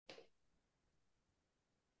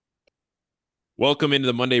Welcome into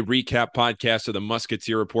the Monday Recap Podcast of the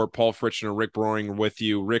Musketeer Report. Paul Fritsch and Rick Broering with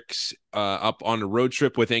you. Rick's up on a road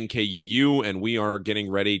trip with NKU, and we are getting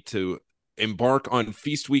ready to embark on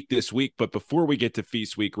Feast Week this week. But before we get to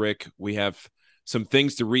Feast Week, Rick, we have some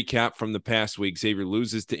things to recap from the past week. Xavier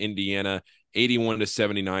loses to Indiana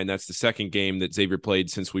 81-79. That's the second game that Xavier played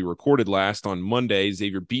since we recorded last on Monday.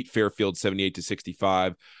 Xavier beat Fairfield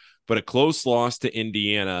 78-65, but a close loss to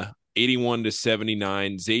Indiana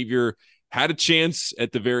 81-79. Xavier had a chance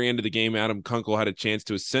at the very end of the game. Adam Kunkel had a chance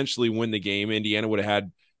to essentially win the game. Indiana would have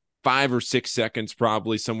had 5 or 6 seconds,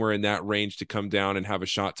 probably somewhere in that range, to come down and have a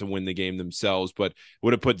shot to win the game themselves, but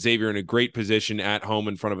would have put Xavier in a great position at home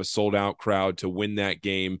in front of a sold-out crowd to win that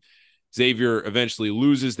game. Xavier eventually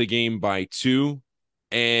loses the game by 2,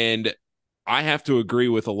 and I have to agree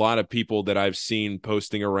with a lot of people that I've seen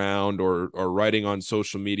posting around or writing on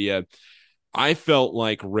social media. I felt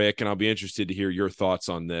like, Rick, and I'll be interested to hear your thoughts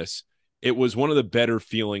on this, it was one of the better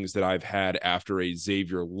feelings that I've had after a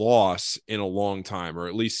Xavier loss in a long time, or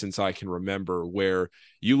at least since I can remember, where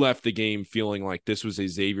you left the game feeling like this was a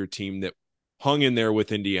Xavier team that hung in there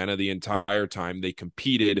with Indiana the entire time. They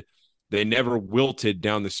competed. They never wilted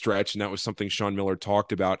down the stretch, and that was something Sean Miller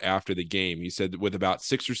talked about after the game. He said that with about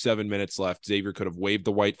 6 or 7 minutes left, Xavier could have waved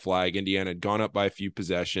the white flag. Indiana had gone up by a few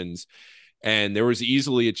possessions, and there was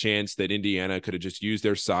easily a chance that Indiana could have just used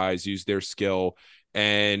their size, used their skill,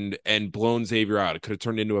 and blown Xavier out. It could have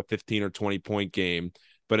turned into a 15 or 20 point game,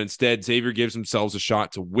 but instead Xavier gives themselves a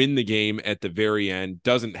shot to win the game at the very end.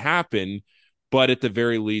 Doesn't happen, but at the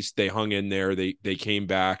very least they hung in there. They came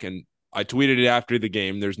back, and I tweeted it after the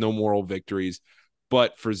game. There's no moral victories,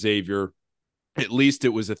 but for Xavier, at least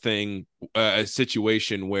it was a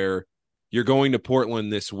situation where you're going to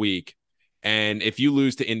Portland this week, and if you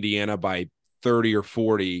lose to Indiana by 30 or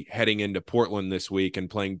 40 heading into Portland this week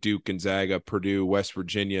and playing Duke, Gonzaga, Purdue, West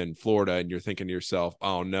Virginia, and Florida, and you're thinking to yourself,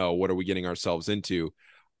 oh no, what are we getting ourselves into?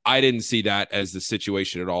 I didn't see that as the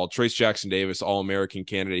situation at all. Trace Jackson Davis, All-American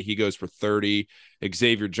candidate, he goes for 30.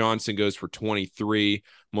 Xavier Johnson goes for 23.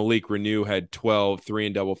 Malik Renew had 12, 3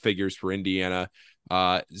 in double figures for Indiana.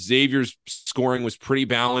 Xavier's scoring was pretty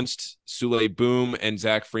balanced. Sule Boom and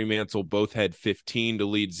Zach Freemantle both had 15 to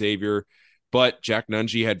lead Xavier, but Jack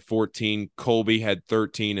Nunge had 14, Colby had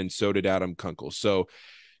 13, and so did Adam Kunkel. So,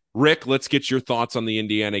 Rick, let's get your thoughts on the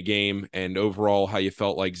Indiana game and overall how you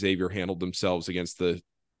felt like Xavier handled themselves against the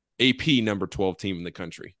AP number 12 team in the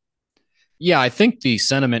country. Yeah, I think the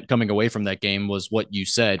sentiment coming away from that game was what you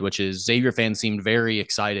said, which is Xavier fans seemed very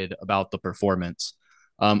excited about the performance.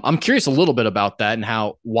 I'm curious a little bit about that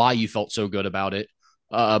and why you felt so good about it.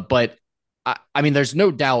 But I mean, there's no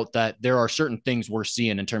doubt that there are certain things we're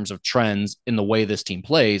seeing in terms of trends in the way this team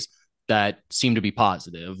plays that seem to be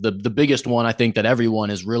positive. The biggest one I think that everyone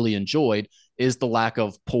has really enjoyed is the lack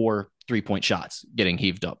of poor 3-point shots getting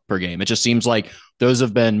heaved up per game. It just seems like those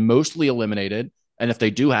have been mostly eliminated. And if they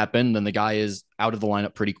do happen, then the guy is out of the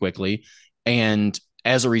lineup pretty quickly. And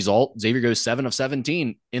as a result, Xavier goes 7 of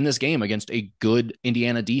 17 in this game against a good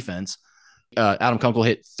Indiana defense. Adam Kunkel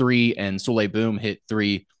hit 3 and Sule Boom hit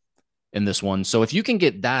 3 in this one. So if you can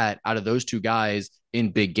get that out of those two guys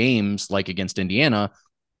in big games, like against Indiana,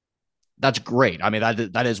 that's great. I mean,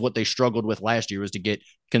 that is what they struggled with last year, was to get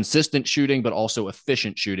consistent shooting, but also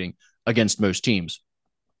efficient shooting against most teams.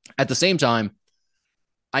 At the same time,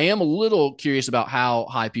 I am a little curious about how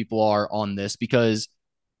high people are on this because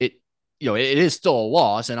it is still a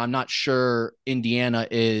loss, and I'm not sure Indiana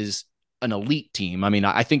is an elite team. I mean,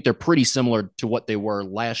 I think they're pretty similar to what they were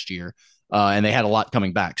last year, and they had a lot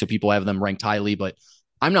coming back, so people have them ranked highly, but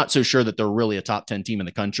I'm not so sure that they're really a top 10 team in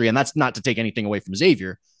the country, and that's not to take anything away from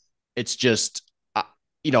Xavier. It's just, I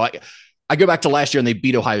go back to last year and they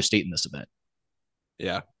beat Ohio State in this event.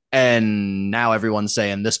 Yeah. And now everyone's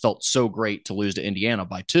saying this felt so great to lose to Indiana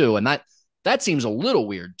by 2. And that seems a little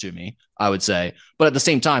weird to me, I would say. But at the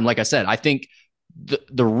same time, like I said, I think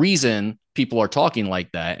the reason people are talking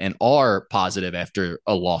like that and are positive after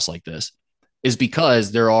a loss like this is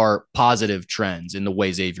because there are positive trends in the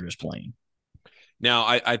way Xavier is playing. Now,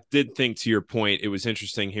 I did think, to your point, it was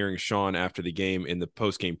interesting hearing Sean after the game in the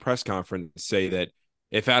post-game press conference say that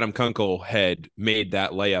if Adam Kunkel had made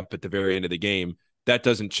that layup at the very end of the game, that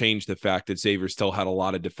doesn't change the fact that Xavier still had a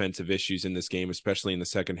lot of defensive issues in this game, especially in the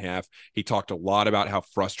second half. He talked a lot about how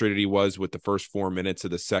frustrated he was with the first 4 minutes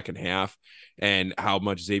of the second half and how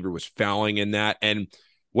much Xavier was fouling in that. And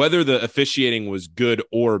whether the officiating was good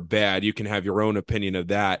or bad, you can have your own opinion of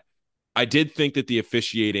that. I did think that the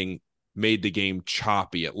officiating made the game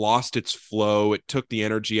choppy. It lost its flow. It took the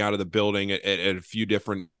energy out of the building at a few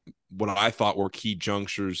different, what I thought were key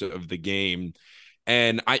junctures of the game.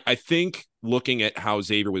 And I think looking at how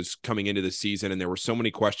Xavier was coming into the season, and there were so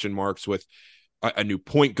many question marks with a new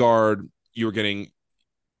point guard. You were getting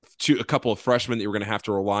a couple of freshmen that you were going to have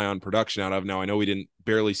to rely on production out of. Now, I know we didn't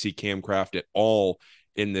barely see Cam Craft at all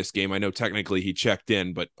in this game. I know technically he checked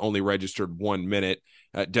in, but only registered 1 minute.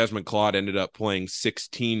 Desmond Claude ended up playing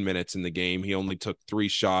 16 minutes in the game. He only took 3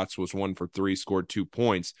 shots, was 1 for 3, scored 2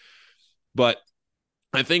 points. But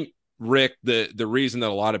I think, Rick, the reason that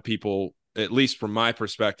a lot of people, at least from my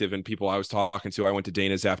perspective and people I was talking to, I went to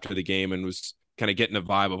Dana's after the game and was kind of getting a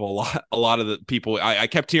vibe of a lot of the people. I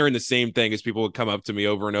kept hearing the same thing as people would come up to me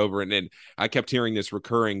over and over. And then I kept hearing this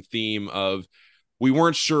recurring theme of, we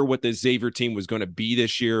weren't sure what the Xavier team was going to be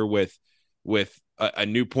this year with a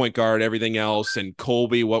new point guard, everything else. And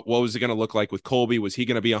Colby, what was it going to look like with Colby? Was he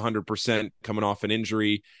going to be 100% coming off an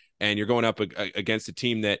injury? And you're going up against a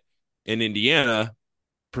team that in Indiana,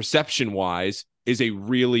 perception wise, is a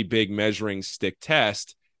really big measuring stick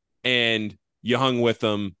test. And you hung with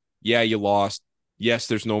them. Yeah, you lost. Yes,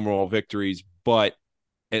 there's no moral victories, but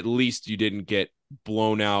at least you didn't get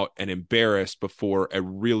blown out and embarrassed before a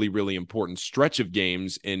really, really important stretch of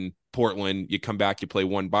games in Portland. You come back, you play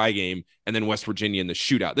 1 bye game, and then West Virginia in the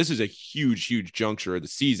shootout. This is a huge, huge juncture of the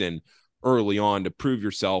season early on to prove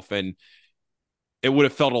yourself. And it would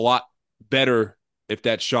have felt a lot better if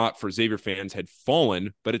that shot for Xavier fans had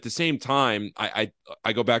fallen. But at the same time, I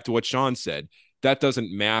go back to what Sean said. That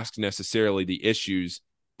doesn't mask necessarily the issues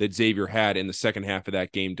that Xavier had in the second half of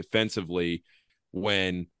that game defensively,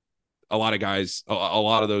 when a lot of guys, a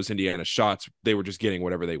lot of those Indiana shots, they were just getting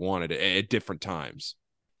whatever they wanted at different times.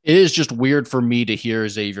 It is just weird for me to hear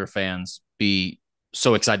Xavier fans be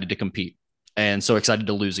so excited to compete and so excited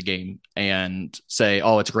to lose a game and say,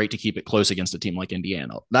 oh, it's great to keep it close against a team like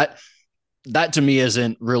Indiana. That to me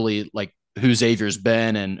isn't really like who Xavier's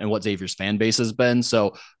been and what Xavier's fan base has been.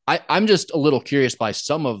 So I'm just a little curious by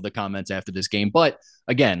some of the comments after this game. But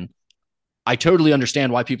again, I totally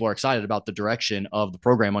understand why people are excited about the direction of the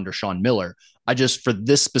program under Sean Miller. I just, for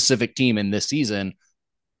this specific team in this season,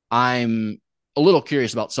 I'm a little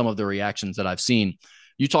curious about some of the reactions that I've seen.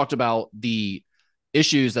 You talked about the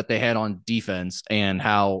issues that they had on defense and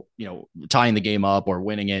how, tying the game up or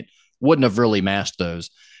winning it wouldn't have really masked those.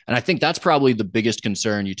 And I think that's probably the biggest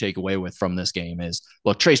concern you take away from this game is,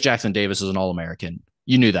 look, Trayce Jackson-Davis is an All-American.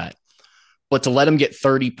 You knew that. But to let him get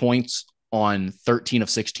 30 points on 13 of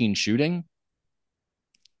 16 shooting,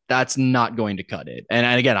 that's not going to cut it.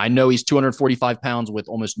 And again, I know he's 245 pounds with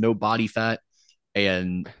almost no body fat,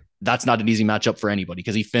 and that's not an easy matchup for anybody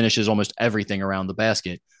because he finishes almost everything around the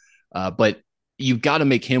basket. But you've got to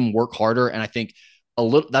make him work harder. And I think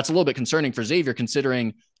that's a little bit concerning for Xavier,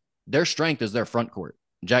 considering their strength is their front court.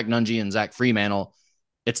 Jack Nunge and Zach Freemantle.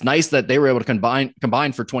 It's nice that they were able to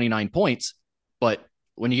combine for 29 points, but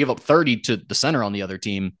when you give up 30 to the center on the other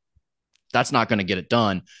team, that's not going to get it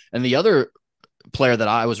done. And the other player that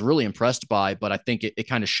I was really impressed by, but I think it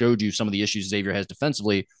kind of showed you some of the issues Xavier has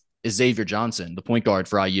defensively, is Xavier Johnson, the point guard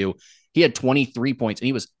for IU. He had 23 points and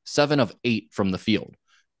he was 7 of 8 from the field,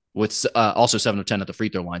 with also 7 of 10 at the free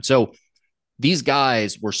throw line. So these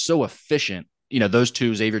guys were so efficient. Those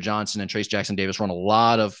two, Xavier Johnson and Trayce Jackson-Davis, run a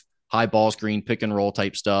lot of high ball screen, pick and roll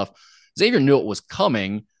type stuff. Xavier knew it was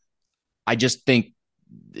coming. I just think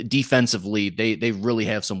defensively, they really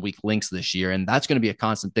have some weak links this year, and that's going to be a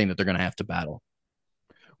constant thing that they're going to have to battle.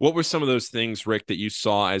 What were some of those things, Rick, that you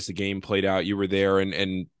saw as the game played out? You were there,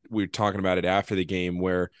 and we were talking about it after the game,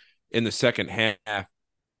 where in the second half,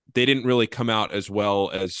 they didn't really come out as well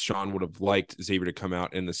as Sean would have liked Xavier to come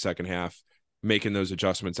out in the second half, making those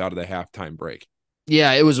adjustments out of the halftime break.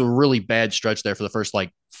 Yeah, it was a really bad stretch there for the first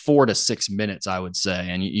 4 to 6 minutes, I would say.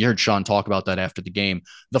 And you heard Sean talk about that after the game.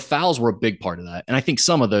 The fouls were a big part of that. And I think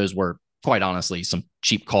some of those were, quite honestly, some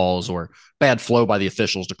cheap calls or bad flow by the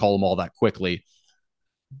officials to call them all that quickly.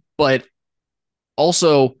 But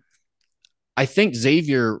also, I think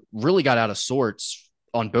Xavier really got out of sorts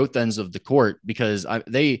on both ends of the court because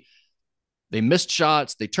they missed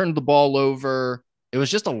shots. They turned the ball over. It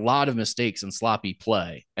was just a lot of mistakes and sloppy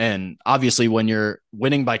play. And obviously, when you're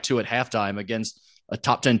winning by 2 at halftime against a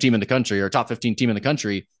top 10 team in the country or a top 15 team in the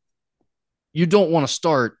country, you don't want to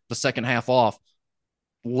start the second half off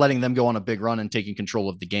letting them go on a big run and taking control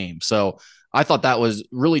of the game. So I thought that was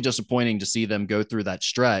really disappointing to see them go through that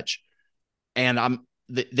stretch. And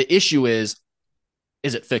the issue is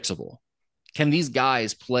it fixable? Can these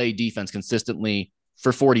guys play defense consistently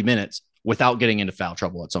for 40 minutes without getting into foul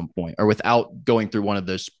trouble at some point or without going through one of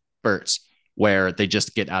those spurts where they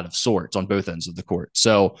just get out of sorts on both ends of the court?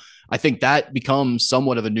 So I think that becomes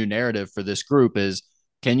somewhat of a new narrative for this group is,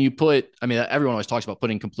 can you everyone always talks about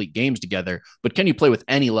putting complete games together, but can you play with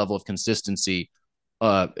any level of consistency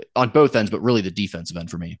on both ends, but really the defensive end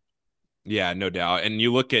for me. Yeah, no doubt. And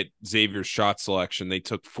you look at Xavier's shot selection, they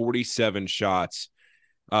took 47 shots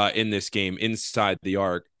in this game inside the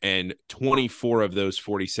arc, and 24 of those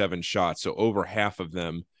 47 shots, so over half of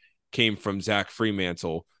them, came from Zach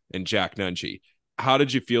Freemantle and Jack Nunge. How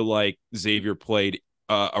did you feel like Xavier played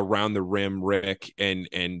around the rim, Rick, and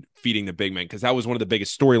feeding the big men? Because that was one of the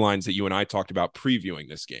biggest storylines that you and I talked about previewing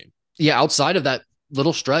this game. Yeah, outside of that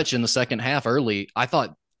little stretch in the second half early, I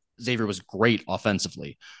thought Xavier was great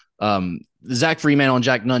offensively. Zach Freeman and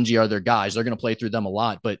Jack Nunge are their guys. They're going to play through them a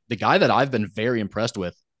lot. But the guy that I've been very impressed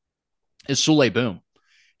with is Souley Boum.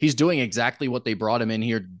 He's doing exactly what they brought him in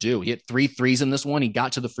here to do. He hit 3 threes in this one. He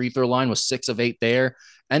got to the free throw line, was 6 of 8 there,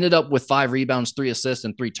 ended up with 5 rebounds, 3 assists,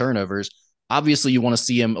 and 3 turnovers. Obviously, you want to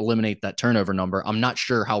see him eliminate that turnover number. I'm not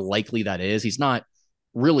sure how likely that is. He's not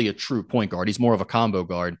really a true point guard. He's more of a combo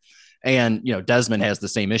guard. And, Desmond has the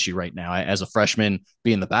same issue right now. As a freshman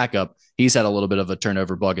being the backup, he's had a little bit of a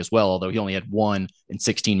turnover bug as well, although he only had 1 in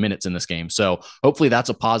 16 minutes in this game. So hopefully that's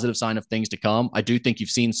a positive sign of things to come. I do think you've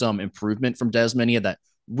seen some improvement from Desmond. He had that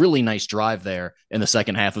really nice drive there in the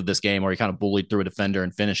second half of this game where he kind of bullied through a defender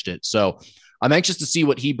and finished it. So I'm anxious to see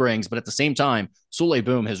what he brings. But at the same time, Souley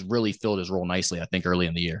Boum has really filled his role nicely, I think, early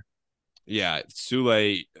in the year. Yeah,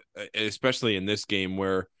 Souley, especially in this game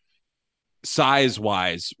where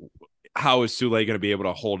size-wise, how is Souley going to be able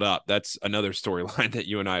to hold up? That's another storyline that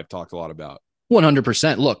you and I have talked a lot about.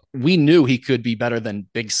 100%. Look, we knew he could be better than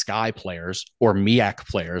Big Sky players or MEAC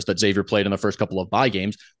players that Xavier played in the first couple of bye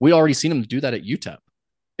games. We'd already seen him do that at UTEP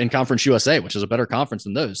in Conference USA, which is a better conference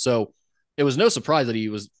than those. So it was no surprise that he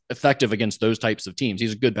was effective against those types of teams.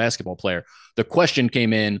 He's a good basketball player. The question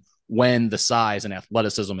came in when the size and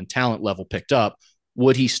athleticism and talent level picked up.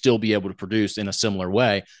 Would he still be able to produce in a similar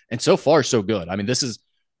way? And so far, so good. I mean, this is,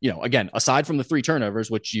 again, aside from the 3 turnovers,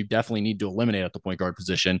 which you definitely need to eliminate at the point guard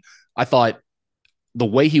position, I thought the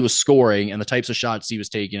way he was scoring and the types of shots he was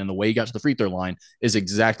taking and the way he got to the free throw line is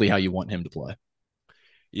exactly how you want him to play.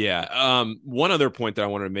 Yeah. One other point that I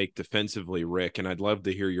wanted to make defensively, Rick, and I'd love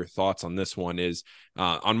to hear your thoughts on this one is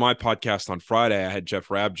on my podcast on Friday, I had Jeff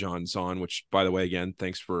Rabjohns on, which, by the way, again,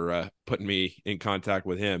 thanks for putting me in contact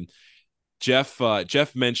with him. Jeff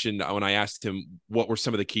mentioned when I asked him what were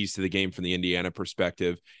some of the keys to the game from the Indiana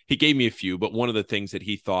perspective, he gave me a few, but one of the things that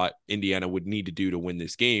he thought Indiana would need to do to win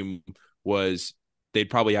this game was they'd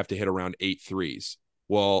probably have to hit around 8 threes.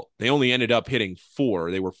 Well, they only ended up hitting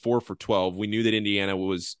 4. They were 4 for 12. We knew that Indiana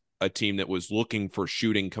was a team that was looking for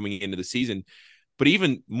shooting coming into the season, but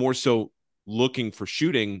even more so looking for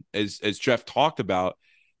shooting, as Jeff talked about,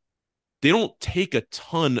 they don't take a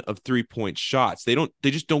ton of 3-point shots. They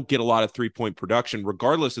just don't get a lot of 3-point production,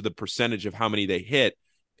 regardless of the percentage of how many they hit.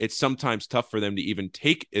 It's sometimes tough for them to even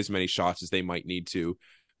take as many shots as they might need to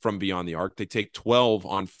from beyond the arc. They take 12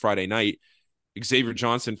 on Friday night. Xavier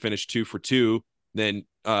Johnson finished 2 for 2. Then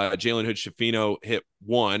Jalen Hood-Schifino hit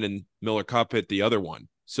 1 and Miller Kopp hit the other one.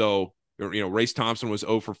 So, Race Thompson was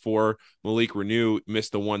 0 for 4. Malik Renew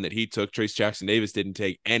missed the one that he took. Trace Jackson-Davis didn't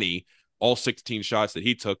take any. All 16 shots that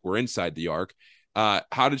he took were inside the arc.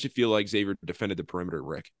 How did you feel like Xavier defended the perimeter,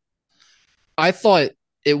 Rick? I thought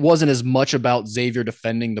it wasn't as much about Xavier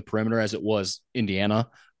defending the perimeter as it was Indiana.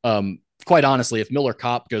 Quite honestly, if Miller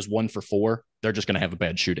Kopp goes 1 for 4, they're just going to have a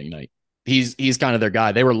bad shooting night. He's kind of their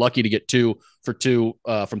guy. They were lucky to get 2 for 2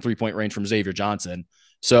 from 3-point range from Xavier Johnson.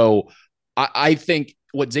 So I think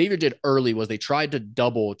what Xavier did early was they tried to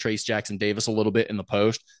double Trace Jackson-Davis a little bit in the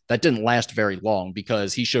post. That didn't last very long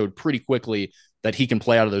because he showed pretty quickly that he can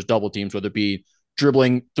play out of those double teams, whether it be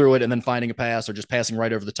dribbling through it and then finding a pass or just passing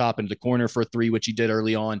right over the top into the corner for a 3, which he did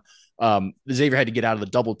early on. Xavier had to get out of the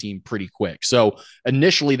double team pretty quick. So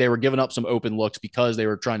initially they were giving up some open looks because they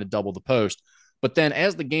were trying to double the post. But then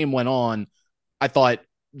as the game went on, I thought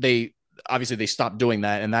they stopped doing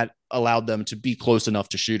that, and that allowed them to be close enough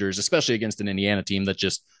to shooters, especially against an Indiana team that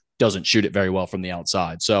just doesn't shoot it very well from the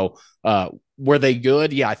outside. So were they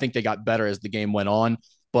good? Yeah, I think they got better as the game went on,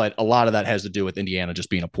 but a lot of that has to do with Indiana just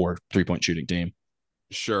being a poor 3-point shooting team.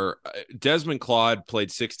 Sure. Desmond Claude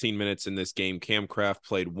played 16 minutes in this game. Cam Kraft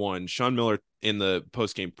played 1. Sean Miller in the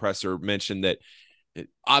postgame presser mentioned that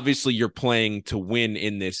obviously you're playing to win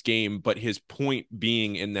in this game, but his point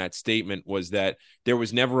being in that statement was that there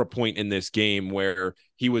was never a point in this game where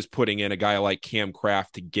he was putting in a guy like Cam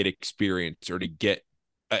Kraft to get experience or to get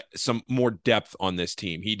some more depth on this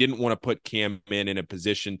team. He didn't want to put Cam in a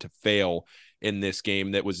position to fail in this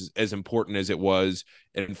game that was as important as it was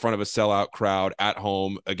in front of a sellout crowd at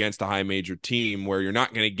home against a high major team where you're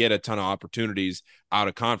not going to get a ton of opportunities out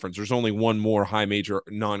of conference. There's only one more high major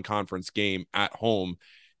non-conference game at home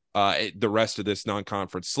the rest of this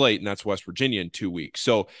non-conference slate, and that's West Virginia in 2 weeks.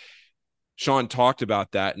 So Sean talked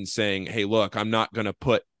about that and saying, hey, look, I'm not going to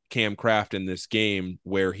put Cam Kraft in this game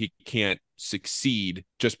where he can't succeed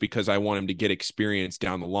just because I want him to get experience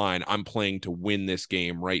down the line. I'm playing to win this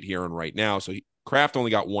game right here and right now. So Kraft only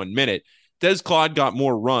got 1 minute. Des Claude got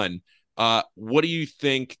more run. What do you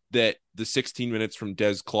think that the 16 minutes from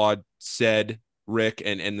Des Claude said, Rick,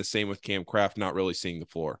 and the same with Cam Kraft not really seeing the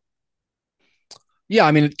floor? Yeah,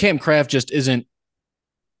 I mean, Cam Kraft just isn't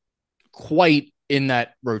quite in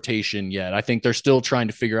that rotation yet. I think they're still trying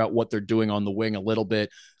to figure out what they're doing on the wing a little bit.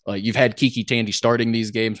 You've had Kiki Tandy starting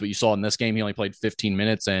these games, but you saw in this game he only played 15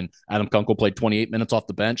 minutes, and Adam Kunkel played 28 minutes off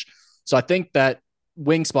the bench. So I think that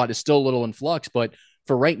wing spot is still a little in flux, but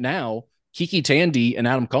for right now, Kiki Tandy and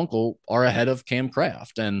Adam Kunkel are ahead of Cam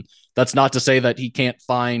Kraft, and that's not to say that he can't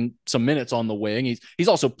find some minutes on the wing. He's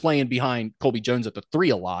also playing behind Colby Jones at the 3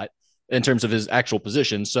 a lot in terms of his actual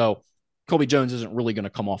position. So Colby Jones isn't really going to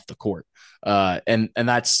come off the court. And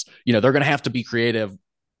that's, they're going to have to be creative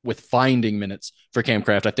with finding minutes for Cam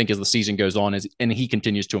Kraft, I think, as the season goes on and he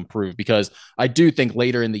continues to improve, because I do think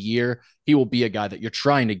later in the year, he will be a guy that you're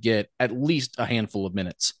trying to get at least a handful of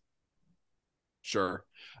minutes. Sure.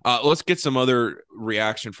 Let's get some other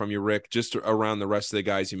reaction from you, Rick, just around the rest of the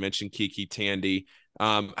guys. You mentioned Kiki Tandy.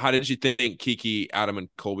 How did you think Kiki, Adam, and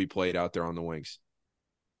Colby played out there on the wings?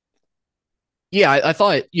 Yeah, I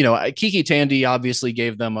thought, Kiki Tandy obviously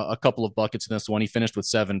gave them a couple of buckets in this one. He finished with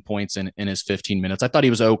 7 points in his 15 minutes. I thought he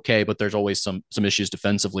was okay, but there's always some issues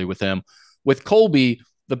defensively with him. With Colby,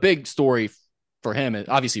 the big story for him,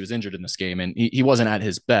 obviously he was injured in this game and he wasn't at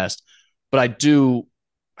his best, but I do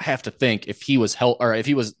have to think if he was if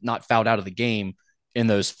he was not fouled out of the game in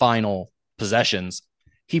those final possessions,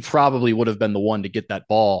 he probably would have been the one to get that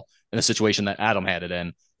ball in a situation that Adam had it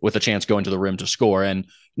in, with a chance going to the rim to score. And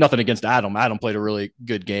nothing against Adam. Adam played a really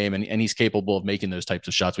good game and he's capable of making those types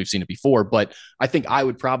of shots. We've seen it before, but I think I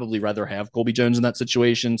would probably rather have Colby Jones in that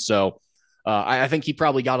situation. So I think he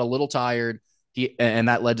probably got a little tired and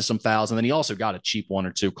that led to some fouls. And then he also got a cheap 1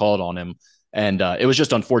 or 2 called on him. And it was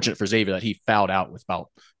just unfortunate for Xavier that he fouled out with about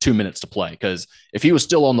 2 minutes to play. Because if he was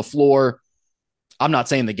still on the floor, I'm not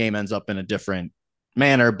saying the game ends up in a different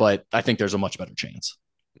manner, but I think there's a much better chance.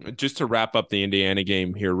 Just to wrap up the Indiana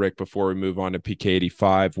game here, Rick, before we move on to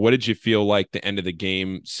PK85, what did you feel like the end of the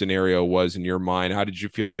game scenario was in your mind? How did you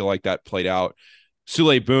feel like that played out?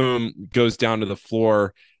 Souley Boum goes down to the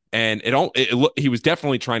floor, and he was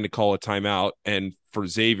definitely trying to call a timeout. And for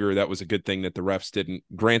Xavier, that was a good thing that the refs didn't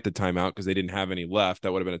grant the timeout because they didn't have any left.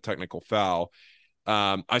 That would have been a technical foul.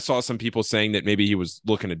 I saw some people saying that maybe he was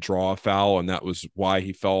looking to draw a foul and that was why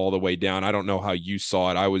he fell all the way down. I don't know how you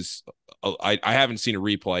saw it. I haven't seen a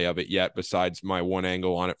replay of it yet besides my one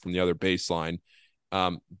angle on it from the other baseline.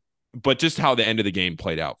 But just how the end of the game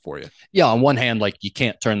played out for you. Yeah, on one hand, like, you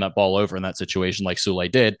can't turn that ball over in that situation like Souley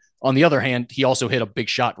did. On the other hand, he also hit a big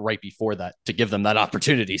shot right before that to give them that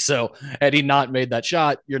opportunity. So had he not made that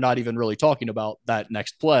shot, you're not even really talking about that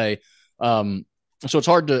next play. So it's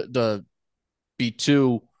hard to be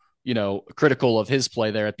too, critical of his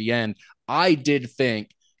play there at the end. I did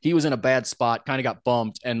think he was in a bad spot, kind of got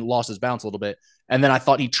bumped and lost his bounce a little bit. And then I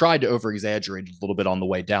thought he tried to over-exaggerate a little bit on the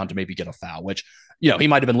way down to maybe get a foul, which, he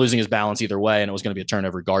might have been losing his balance either way, and it was going to be a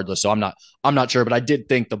turnover regardless. So I'm not sure, but I did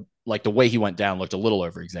think the way he went down looked a little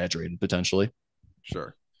over-exaggerated potentially.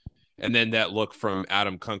 Sure. And then that look from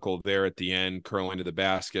Adam Kunkel there at the end, curling to the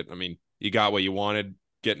basket. I mean, you got what you wanted,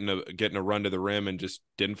 getting a run to the rim and just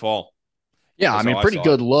didn't fall. Yeah, I mean, pretty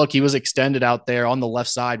good look. He was extended out there on the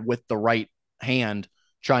left side with the right hand,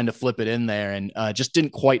 trying to flip it in there, and just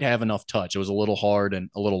didn't quite have enough touch. It was a little hard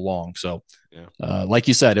and a little long. So, yeah. Like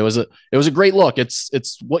you said, it was a great look.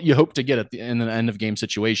 It's what you hope to get in an end of game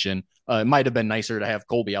situation. It might have been nicer to have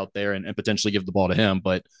Colby out there and potentially give the ball to him,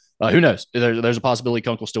 but who knows? There's a possibility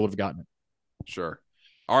Kunkel still would have gotten it. Sure.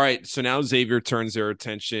 All right, so now Xavier turns their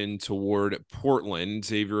attention toward Portland.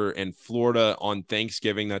 Xavier and Florida on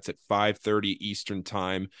Thanksgiving. That's at 5:30 Eastern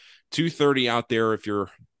time, 2:30 out there if you're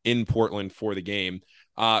in Portland for the game.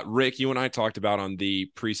 Rick, you and I talked about on the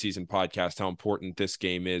preseason podcast how important this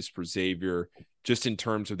game is for Xavier, just in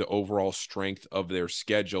terms of the overall strength of their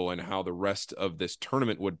schedule and how the rest of this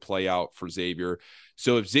tournament would play out for Xavier.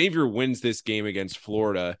 So if Xavier wins this game against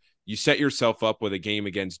Florida, you set yourself up with a game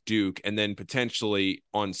against Duke, and then potentially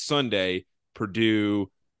on Sunday,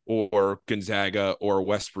 Purdue or Gonzaga or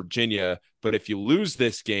West Virginia. But if you lose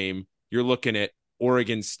this game, you're looking at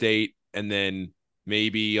Oregon State and then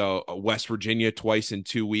maybe West Virginia twice in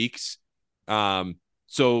 2 weeks.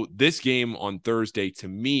 So this game on Thursday, to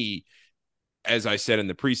me, as I said in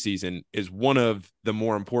the preseason, is one of the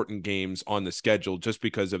more important games on the schedule just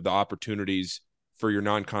because of the opportunities for your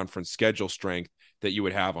non-conference schedule strength that you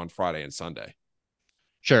would have on Friday and Sunday.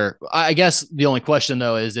 Sure. I guess the only question,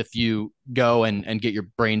 though, is if you go and get your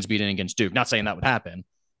brains beaten against Duke, not saying that would happen,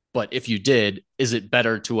 but if you did, is it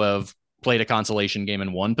better to have played a consolation game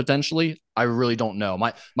and won potentially? I really don't know.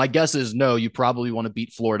 My guess is no, you probably want to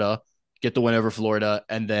beat Florida, get the win over Florida,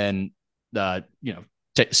 and then,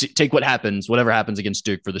 take what happens, whatever happens against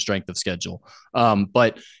Duke for the strength of schedule.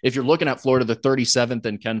 But if you're looking at Florida, the 37th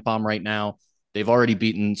in KenPom right now, they've already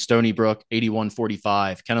beaten Stony Brook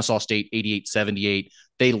 81-45, Kennesaw State 88-78.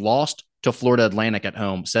 They lost to Florida Atlantic at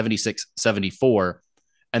home 76-74,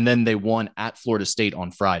 and then they won at Florida State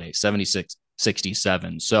on Friday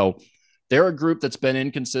 76-67. So they're a group that's been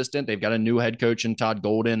inconsistent. They've got a new head coach in Todd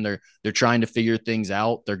Golden. They're trying to figure things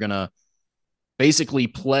out. They're going to basically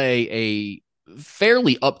play a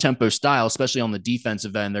fairly up-tempo style, especially on the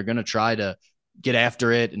defensive end. They're going to try to get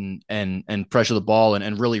after it and pressure the ball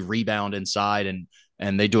and really rebound inside,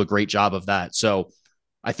 and they do a great job of that. So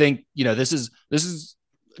I think, this is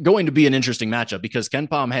going to be an interesting matchup because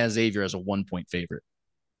KenPom has Xavier as a 1-point favorite.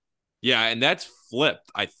 Yeah, and that's flipped,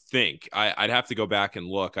 I think. I'd have to go back and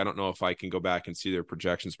look. I don't know if I can go back and see their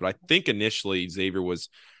projections, but I think initially Xavier was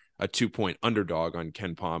a 2-point underdog on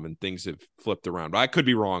KenPom, and things have flipped around. But I could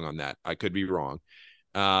be wrong on that. I could be wrong.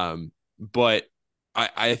 But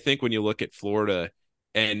I think when you look at Florida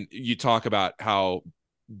and you talk about how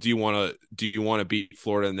do you want to beat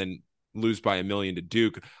Florida and then lose by 1 million to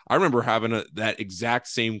Duke? I remember having that exact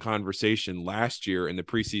same conversation last year in the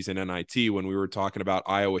preseason NIT when we were talking about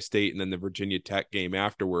Iowa State and then the Virginia Tech game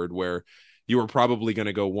afterward, where you were probably going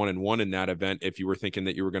to go 1-1 in that event if you were thinking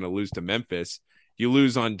that you were going to lose to Memphis. You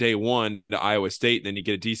lose on day one to Iowa State, and then you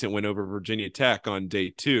get a decent win over Virginia Tech on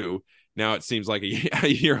day two. Now it seems like a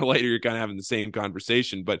year later, you're kind of having the same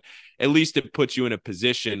conversation, but at least it puts you in a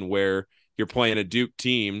position where you're playing a Duke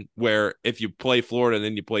team where if you play Florida and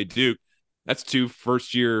then you play Duke, that's 2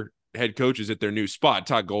 first-year head coaches at their new spot.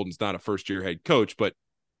 Todd Golden's not a first-year head coach, but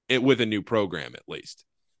with a new program at least.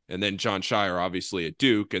 And then Jon Scheyer, obviously, at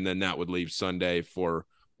Duke, and then that would leave Sunday for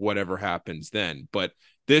whatever happens then. But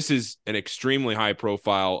this is an extremely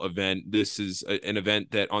high-profile event. This is an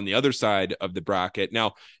event that on the other side of the bracket.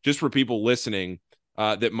 Now, just for people listening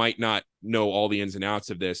that might not know all the ins and outs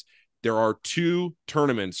of this, there are 2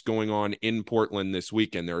 tournaments going on in Portland this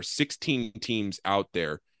weekend. There are 16 teams out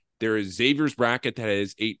there. There is Xavier's bracket that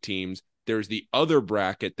has 8 teams. There's the other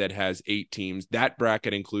bracket that has 8 teams. That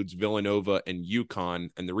bracket includes Villanova and UConn.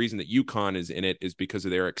 And the reason that UConn is in it is because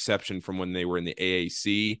of their exception from when they were in the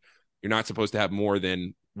AAC. You're not supposed to have more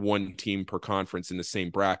than 1 team per conference in the same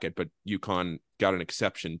bracket, but UConn got an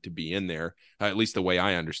exception to be in there, at least the way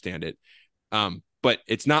I understand it. But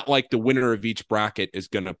it's not like the winner of each bracket is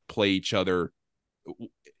going to play each other,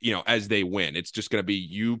 as they win. It's just going to be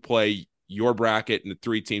you play your bracket and the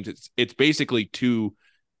 3 teams. It's basically 2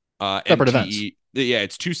 separate events. Yeah,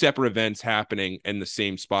 it's 2 separate events happening in the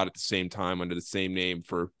same spot at the same time under the same name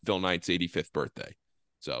for Phil Knight's 85th birthday.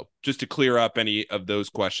 So just to clear up any of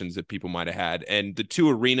those questions that people might have had. And the 2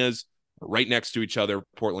 arenas are right next to each other.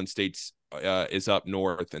 Portland State's is up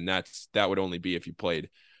north, and that would only be if you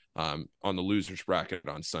played on the losers bracket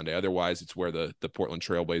on Sunday. Otherwise, it's where the Portland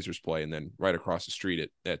Trailblazers play, and then right across the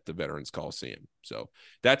street at the Veterans Coliseum. So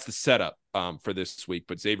that's the setup for this week.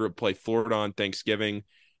 But Xavier will play Florida on Thanksgiving,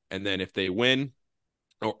 and then if they win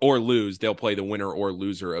or lose, they'll play the winner or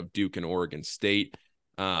loser of Duke and Oregon State.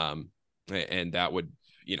 And that would,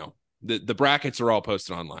 the brackets are all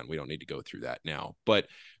posted online. We don't need to go through that now. But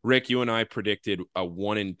Rick, you and I predicted a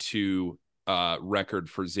 1-2 record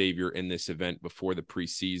for Xavier in this event before the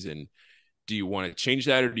preseason. Do you want to change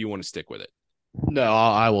that, or do you want to stick with it? No,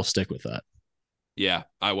 I will stick with that. Yeah,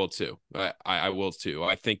 I will too. I will too.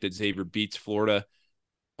 I think that Xavier beats Florida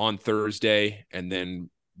on Thursday and then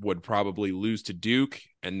would probably lose to Duke.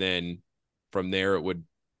 And then from there, it would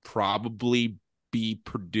probably be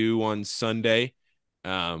Purdue on Sunday,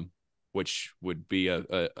 which would be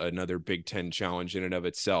another Big Ten challenge in and of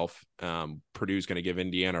itself. Purdue's going to give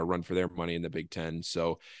Indiana a run for their money in the Big Ten.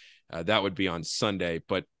 So that would be on Sunday.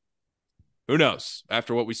 But who knows?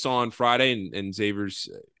 After what we saw on Friday and Xavier's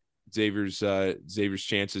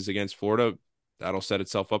chances against Florida, that'll set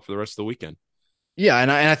itself up for the rest of the weekend. Yeah,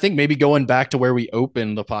 and I think maybe going back to where we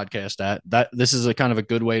opened the podcast at, that this is a kind of a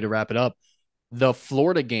good way to wrap it up. The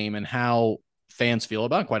Florida game and how fans feel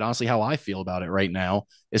about it, quite honestly, how I feel about it right now,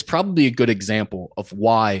 is probably a good example of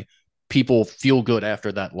why people feel good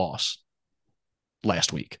after that loss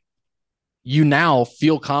last week. You now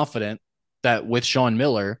feel confident that with Sean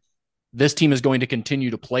Miller, this team is going to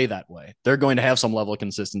continue to play that way. They're going to have some level of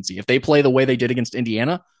consistency. If they play the way they did against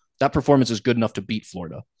Indiana, that performance is good enough to beat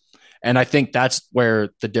Florida. And I think that's where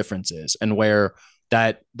the difference is, and where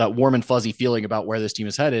that warm and fuzzy feeling about where this team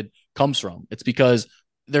is headed comes from. It's because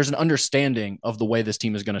there's an understanding of the way this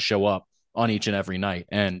team is going to show up on each and every night.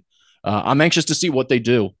 And I'm anxious to see what they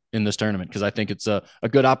do in this tournament, because I think it's a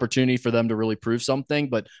good opportunity for them to really prove something.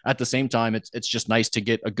 But at the same time, it's just nice to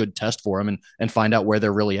get a good test for them and find out where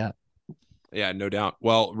they're really at. Yeah, no doubt.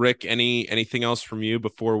 Well, Rick, anything else from you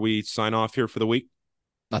before we sign off here for the week?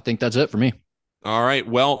 I think that's it for me. All right.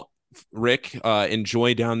 Well, Rick,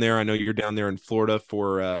 enjoy down there. I know you're down there in Florida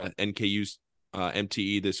for NKU's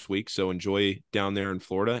MTE this week, so enjoy down there in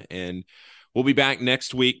Florida. And we'll be back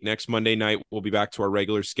next week, next Monday night. We'll be back to our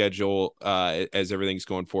regular schedule as everything's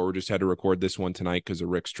going forward. Just had to record this one tonight because of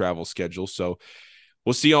Rick's travel schedule. So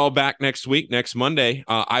we'll see you all back next week, next Monday.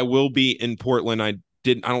 I will be in Portland. I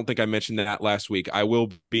don't think I mentioned that last week. I will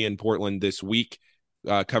be in Portland this week,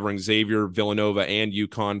 covering Xavier, Villanova, and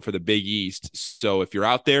UConn for the Big East. So if you're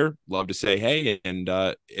out there, love to say hey. And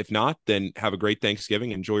if not, then have a great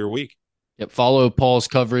Thanksgiving. Enjoy your week. Yep. Follow Paul's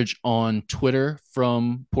coverage on Twitter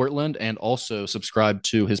from Portland, and also subscribe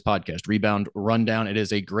to his podcast, Rebound Rundown. It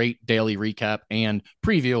is a great daily recap and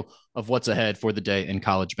preview of what's ahead for the day in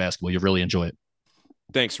college basketball. You'll really enjoy it.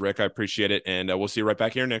 Thanks, Rick. I appreciate it. And we'll see you right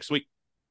back here next week.